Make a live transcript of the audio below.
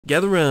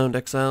Gather round,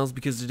 exiles,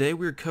 because today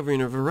we're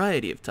covering a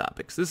variety of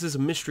topics. This is a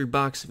mystery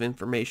box of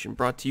information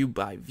brought to you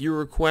by viewer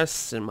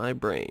requests and my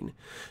brain.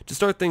 To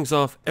start things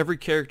off, every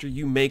character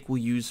you make will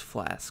use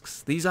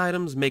flasks. These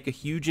items make a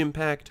huge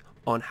impact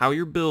on how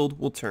your build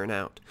will turn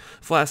out.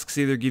 Flasks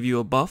either give you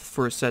a buff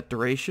for a set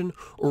duration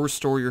or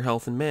restore your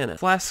health and mana.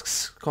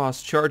 Flasks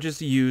cost charges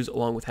to use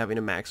along with having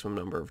a maximum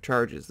number of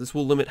charges. This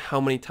will limit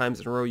how many times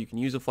in a row you can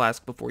use a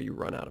flask before you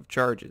run out of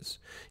charges.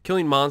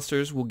 Killing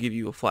monsters will give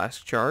you a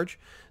flask charge,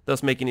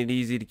 thus making it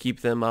easy to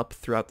keep them up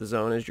throughout the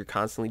zone as you're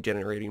constantly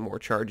generating more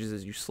charges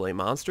as you slay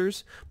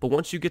monsters. But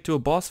once you get to a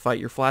boss fight,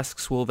 your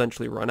flasks will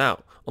eventually run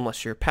out,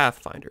 unless you're a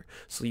pathfinder.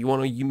 So you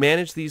want to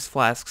manage these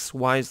flasks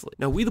wisely.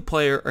 Now we the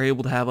player are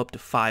able to have up to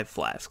 5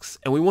 flasks,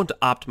 and we want to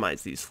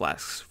optimize these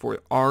flasks for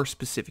our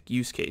specific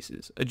use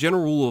cases. A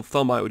general rule of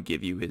thumb I would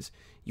give you is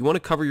you want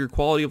to cover your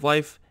quality of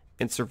life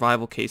and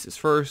survival cases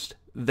first,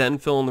 then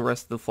fill in the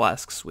rest of the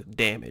flasks with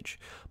damage.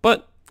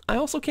 But I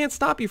also can't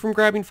stop you from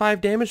grabbing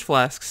 5 damage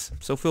flasks,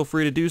 so feel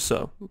free to do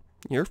so.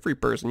 You're a free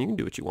person, you can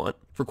do what you want.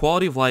 For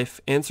quality of life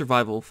and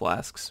survival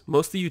flasks,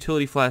 most of the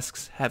utility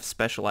flasks have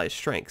specialized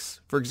strengths.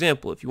 For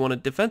example, if you want a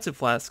defensive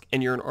flask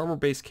and you're an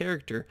armor-based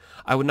character,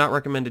 I would not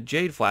recommend a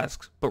jade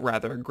flask, but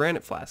rather a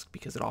granite flask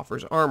because it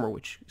offers armor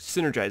which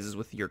synergizes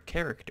with your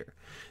character.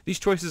 These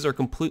choices are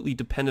completely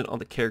dependent on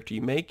the character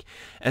you make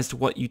as to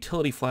what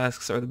utility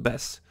flasks are the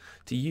best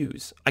to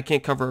use. I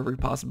can't cover every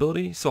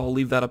possibility, so I'll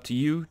leave that up to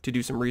you to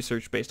do some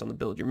research based on the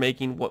build you're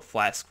making, what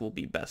flask will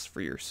be best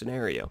for your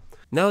scenario.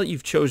 Now that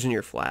you've chosen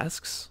your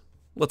flasks,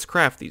 let's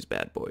craft these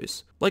bad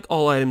boys. Like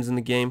all items in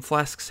the game,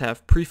 flasks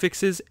have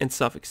prefixes and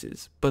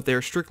suffixes, but they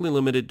are strictly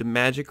limited to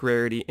magic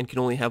rarity and can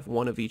only have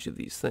one of each of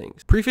these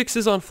things.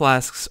 Prefixes on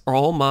flasks are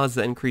all mods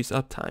that increase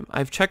uptime.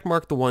 I've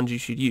checkmarked the ones you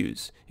should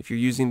use. If you're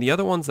using the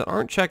other ones that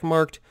aren't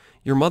checkmarked,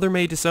 your mother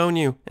may disown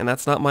you, and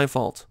that's not my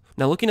fault.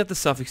 Now looking at the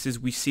suffixes,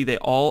 we see they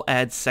all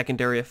add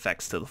secondary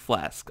effects to the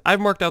flask. I've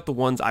marked out the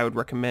ones I would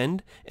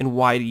recommend and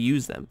why to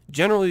use them.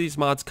 Generally these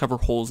mods cover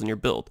holes in your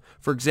build.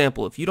 For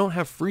example, if you don't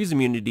have freeze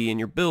immunity in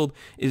your build,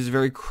 it is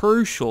very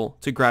crucial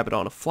to grab it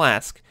on a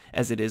flask,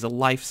 as it is a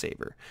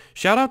lifesaver.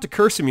 Shout out to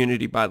curse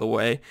immunity, by the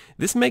way.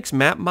 This makes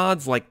map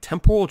mods like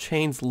temporal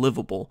chains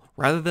livable,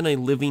 rather than a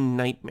living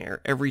nightmare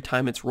every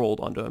time it's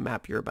rolled onto a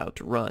map you're about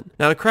to run.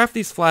 Now to craft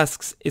these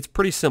flasks, it's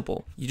pretty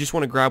simple. You just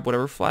want to grab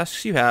whatever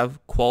flasks you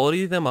have,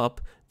 quality them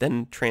up,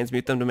 then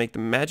transmute them to make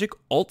them magic,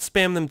 alt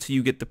spam them till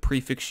you get the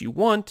prefix you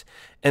want,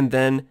 and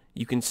then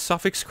you can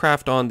suffix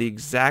craft on the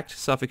exact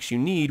suffix you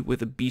need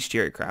with a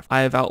bestiary craft. I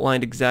have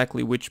outlined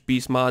exactly which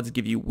beast mods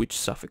give you which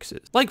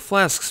suffixes. Like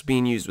flasks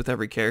being used with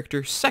every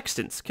character,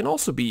 sextants can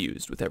also be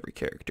used with every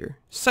character.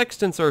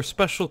 Sextants are a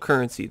special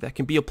currency that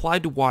can be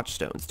applied to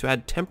watchstones to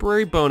add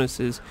temporary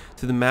bonuses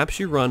to the maps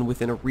you run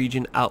within a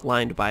region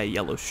outlined by a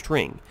yellow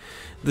string.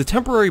 The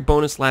temporary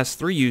bonus lasts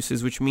 3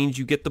 uses, which means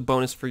you get the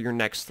bonus for your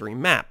next 3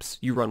 maps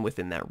you run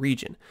within that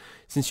region.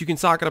 Since you can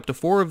socket up to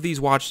 4 of these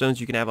watchstones,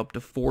 you can have up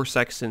to 4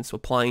 sextants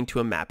applying to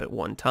a map at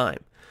one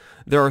time.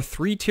 There are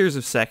 3 tiers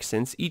of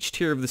sextants. Each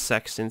tier of the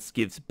sextants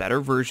gives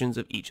better versions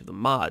of each of the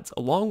mods.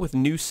 Along with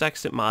new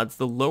sextant mods,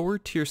 the lower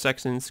tier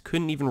sextants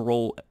couldn't even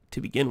roll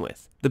to begin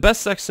with. The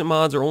best sextant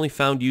mods are only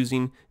found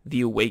using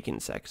the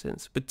awakened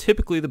sextants, but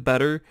typically the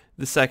better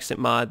the sextant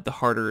mod, the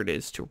harder it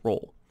is to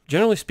roll.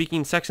 Generally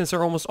speaking, sextants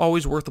are almost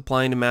always worth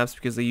applying to maps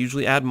because they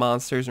usually add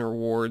monsters and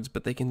rewards,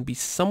 but they can be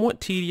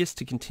somewhat tedious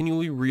to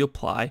continually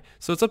reapply,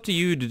 so it's up to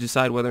you to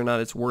decide whether or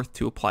not it's worth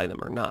to apply them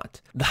or not.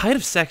 The height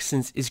of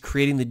sextants is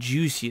creating the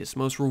juiciest,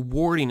 most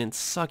rewarding and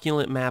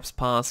succulent maps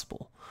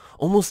possible,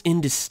 almost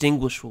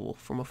indistinguishable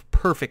from a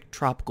perfect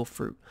tropical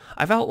fruit.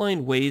 I've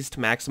outlined ways to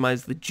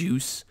maximize the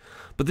juice,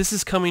 but this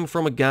is coming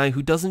from a guy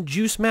who doesn't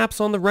juice maps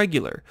on the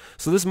regular,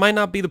 so this might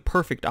not be the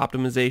perfect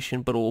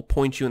optimization, but it will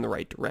point you in the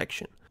right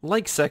direction.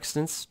 Like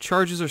sextants,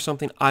 charges are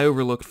something I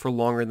overlooked for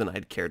longer than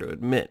I'd care to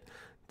admit.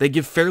 They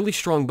give fairly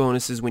strong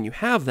bonuses when you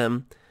have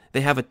them,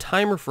 they have a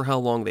timer for how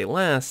long they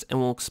last, and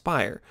will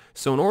expire,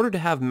 so in order to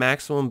have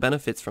maximum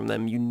benefits from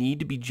them, you need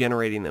to be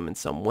generating them in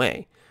some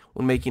way.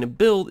 When making a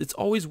build, it's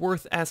always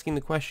worth asking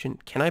the question,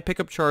 can I pick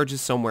up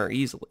charges somewhere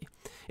easily?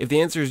 If the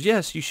answer is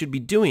yes, you should be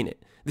doing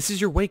it. This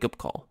is your wake-up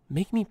call.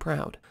 Make me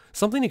proud.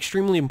 Something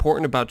extremely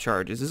important about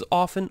charges is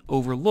often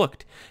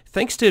overlooked,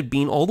 thanks to it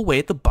being all the way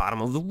at the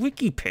bottom of the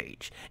wiki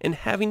page, and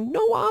having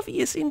no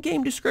obvious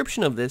in-game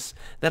description of this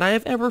that I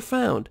have ever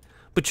found.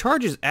 But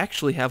charges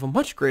actually have a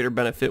much greater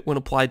benefit when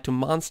applied to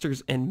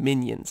monsters and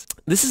minions.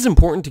 This is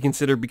important to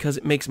consider because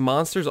it makes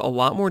monsters a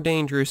lot more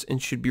dangerous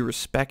and should be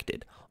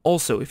respected.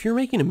 Also, if you're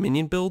making a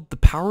minion build, the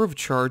power of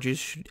charges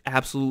should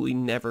absolutely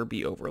never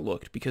be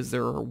overlooked because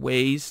there are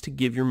ways to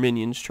give your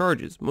minions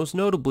charges, most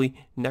notably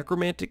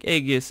Necromantic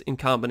Aegis in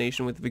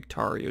combination with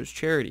Victario's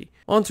Charity.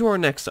 On to our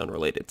next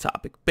unrelated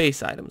topic,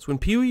 base items. When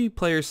PoE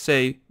players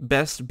say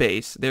best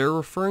base, they are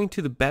referring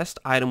to the best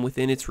item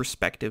within its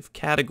respective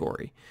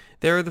category.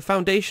 They are the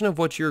foundation of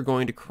what you're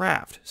going to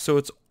craft, so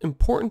it's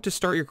important to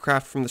start your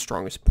craft from the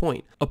strongest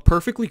point. A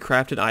perfectly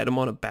crafted item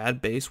on a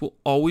bad base will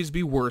always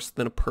be worse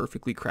than a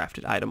perfectly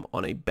crafted item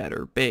on a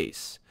better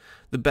base.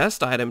 The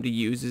best item to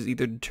use is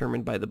either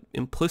determined by the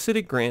implicit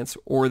it grants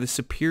or the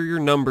superior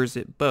numbers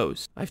it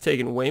boasts. I've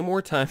taken way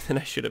more time than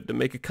I should have to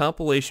make a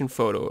compilation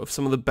photo of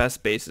some of the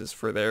best bases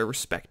for their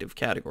respective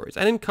categories.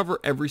 I didn't cover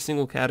every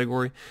single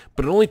category,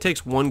 but it only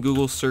takes one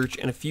Google search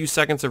and a few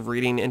seconds of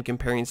reading and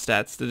comparing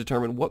stats to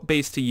determine what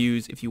base to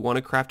use if you want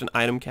to craft an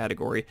item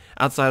category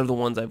outside of the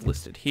ones I've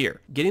listed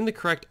here. Getting the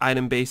correct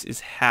item base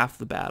is half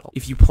the battle.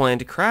 If you plan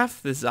to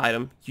craft this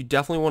item, you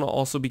definitely want to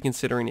also be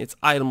considering its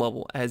item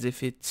level, as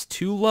if it's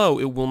too low,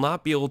 it will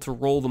not be able to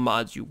roll the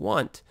mods you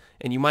want,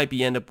 and you might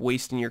end up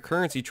wasting your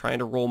currency trying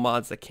to roll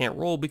mods that can't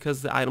roll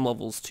because the item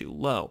level is too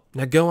low.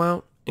 Now go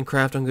out and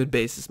craft on good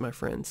bases, my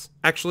friends.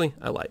 Actually,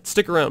 I lied.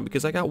 Stick around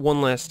because I got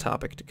one last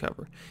topic to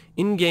cover.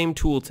 In-game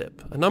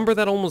tooltip, a number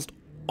that almost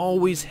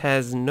always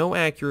has no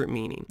accurate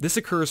meaning. This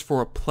occurs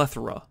for a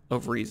plethora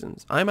of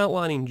reasons. I'm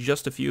outlining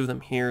just a few of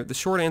them here. The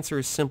short answer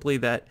is simply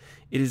that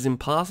it is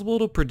impossible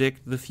to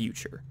predict the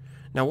future.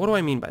 Now, what do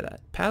I mean by that?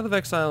 Path of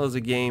Exile is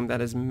a game that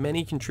has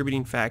many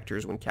contributing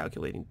factors when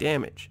calculating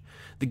damage.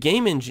 The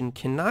game engine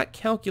cannot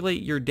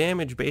calculate your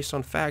damage based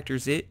on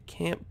factors it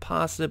can't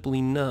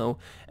possibly know,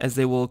 as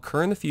they will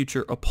occur in the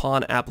future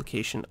upon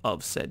application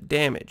of said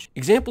damage.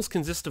 Examples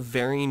consist of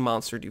varying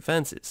monster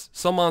defenses.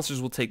 Some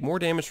monsters will take more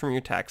damage from your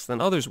attacks than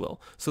others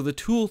will, so the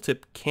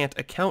tooltip can't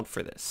account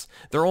for this.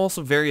 There are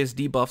also various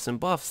debuffs and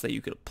buffs that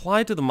you could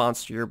apply to the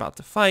monster you're about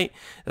to fight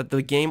that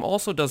the game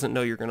also doesn't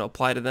know you're going to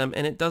apply to them,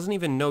 and it doesn't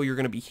even know you're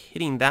going to be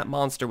hitting that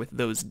monster with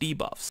those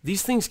debuffs.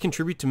 These things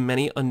contribute to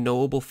many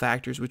unknowable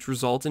factors, which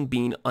result in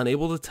being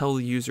unable to tell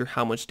the user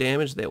how much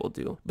damage they will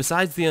do.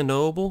 Besides the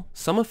unknowable,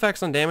 some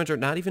effects on damage are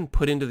not even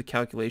put into the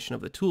calculation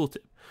of the tooltip.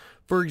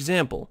 For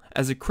example,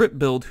 as a crit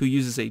build who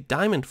uses a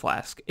diamond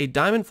flask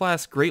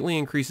greatly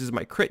increases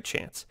my crit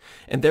chance,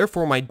 and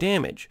therefore my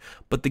damage,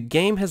 but the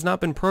game has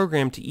not been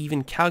programmed to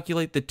even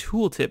calculate the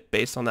tooltip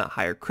based on that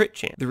higher crit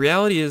chance. The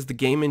reality is the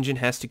game engine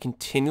has to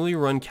continually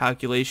run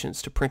calculations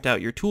to print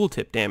out your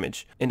tooltip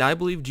damage, and I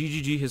believe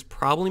GGG has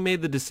probably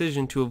made the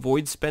decision to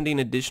avoid spending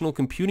additional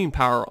computing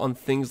power on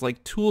things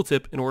like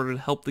tooltip in order to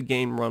help the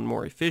game run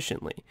more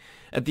efficiently.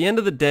 At the end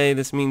of the day,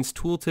 this means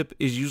tooltip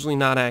is usually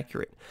not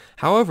accurate.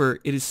 However,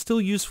 it is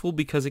still useful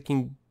because it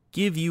can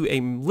give you a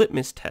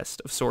litmus test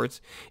of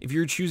sorts if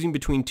you're choosing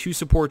between two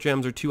support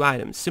gems or two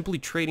items. Simply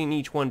trading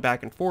each one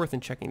back and forth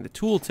and checking the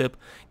tooltip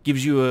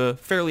gives you a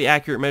fairly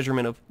accurate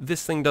measurement of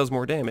this thing does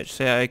more damage.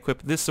 Say I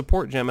equip this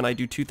support gem and I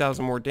do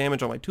 2,000 more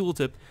damage on my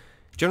tooltip.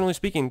 Generally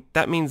speaking,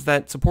 that means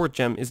that support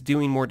gem is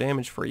doing more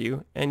damage for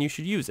you and you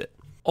should use it.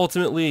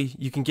 Ultimately,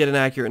 you can get an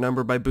accurate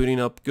number by booting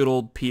up good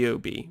old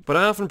POB, but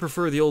I often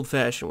prefer the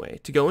old-fashioned way,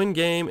 to go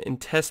in-game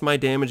and test my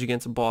damage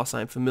against a boss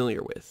I'm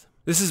familiar with.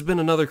 This has been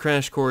another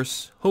crash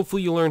course.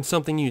 Hopefully you learned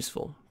something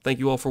useful. Thank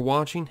you all for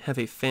watching. Have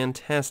a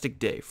fantastic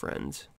day, friends.